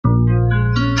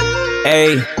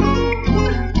Hey,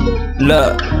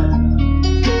 look,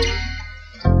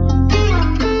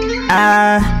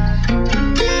 I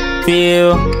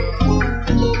feel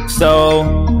so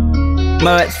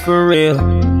much for real.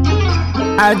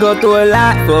 I go through a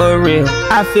lot for real.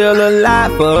 I feel a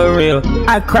lot for real.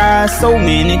 I cry so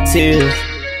many tears.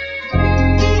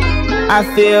 I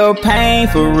feel pain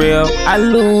for real. I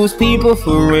lose people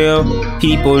for real.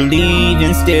 People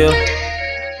leaving still.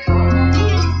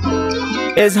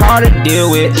 It's hard to deal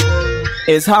with.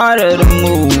 It's harder to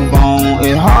move on.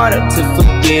 It's harder to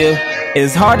forgive.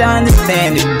 It's hard to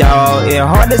understand it, dawg. It's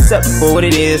hard to accept for what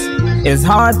it is. It's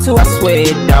hard to, I swear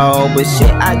it, dawg. But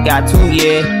shit, I got to,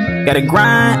 yeah. Gotta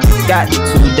grind, got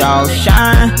to, dawg.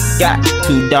 Shine, got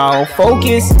to, dawg.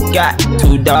 Focus, got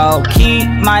to, dawg. Keep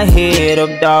my head up,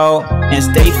 dawg, and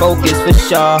stay focused for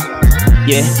sure,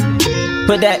 yeah.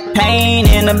 Put that pain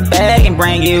in a bag and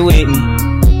bring it with me.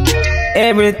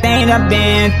 Everything I've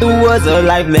been through was a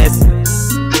life lesson,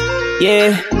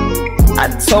 yeah. I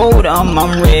told them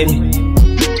I'm ready.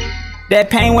 That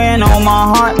pain went on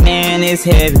my heart, man, it's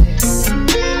heavy.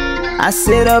 I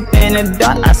sit up in the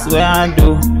dark, I swear I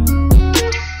do.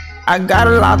 I got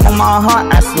a lock on my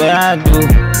heart, I swear I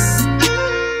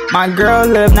do. My girl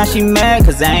left, now she mad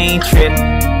cause I ain't trippin'.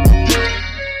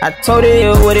 I told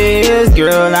her what it is,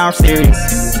 girl, I'm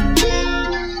serious.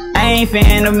 I ain't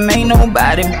finna make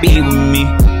nobody be with me.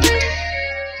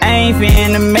 I ain't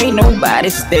finna make nobody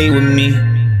stay with me.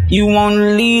 You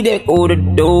wanna leave, that go the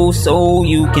door so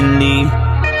you can leave,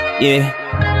 yeah.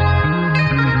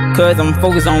 Cause I'm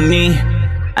focused on me.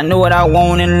 I know what I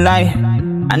want in life.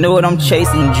 I know what I'm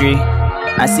chasing, dream.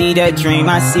 I see that dream,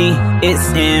 I see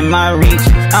it's in my reach.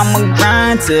 I'ma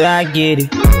grind till I get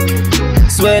it.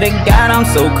 Swear to God, I'm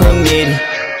so committed.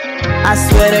 I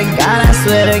swear to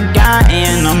God,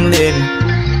 and I'm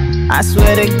living. I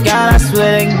swear to God,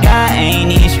 I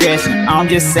ain't even stressing. I'm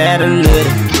just sad a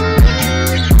little.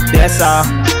 That's all.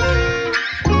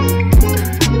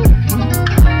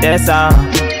 That's all.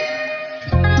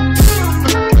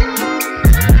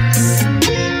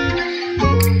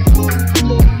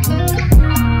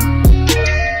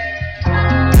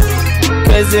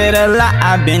 Cause it's a lot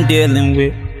I've been dealing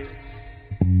with.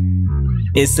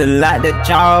 It's a lot that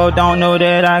y'all don't know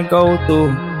that I go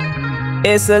through.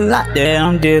 It's a lot that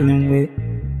I'm dealing with.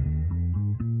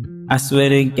 I swear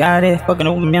to God, it's fucking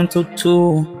with my mental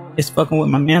too. It's fucking with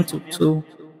my mental too.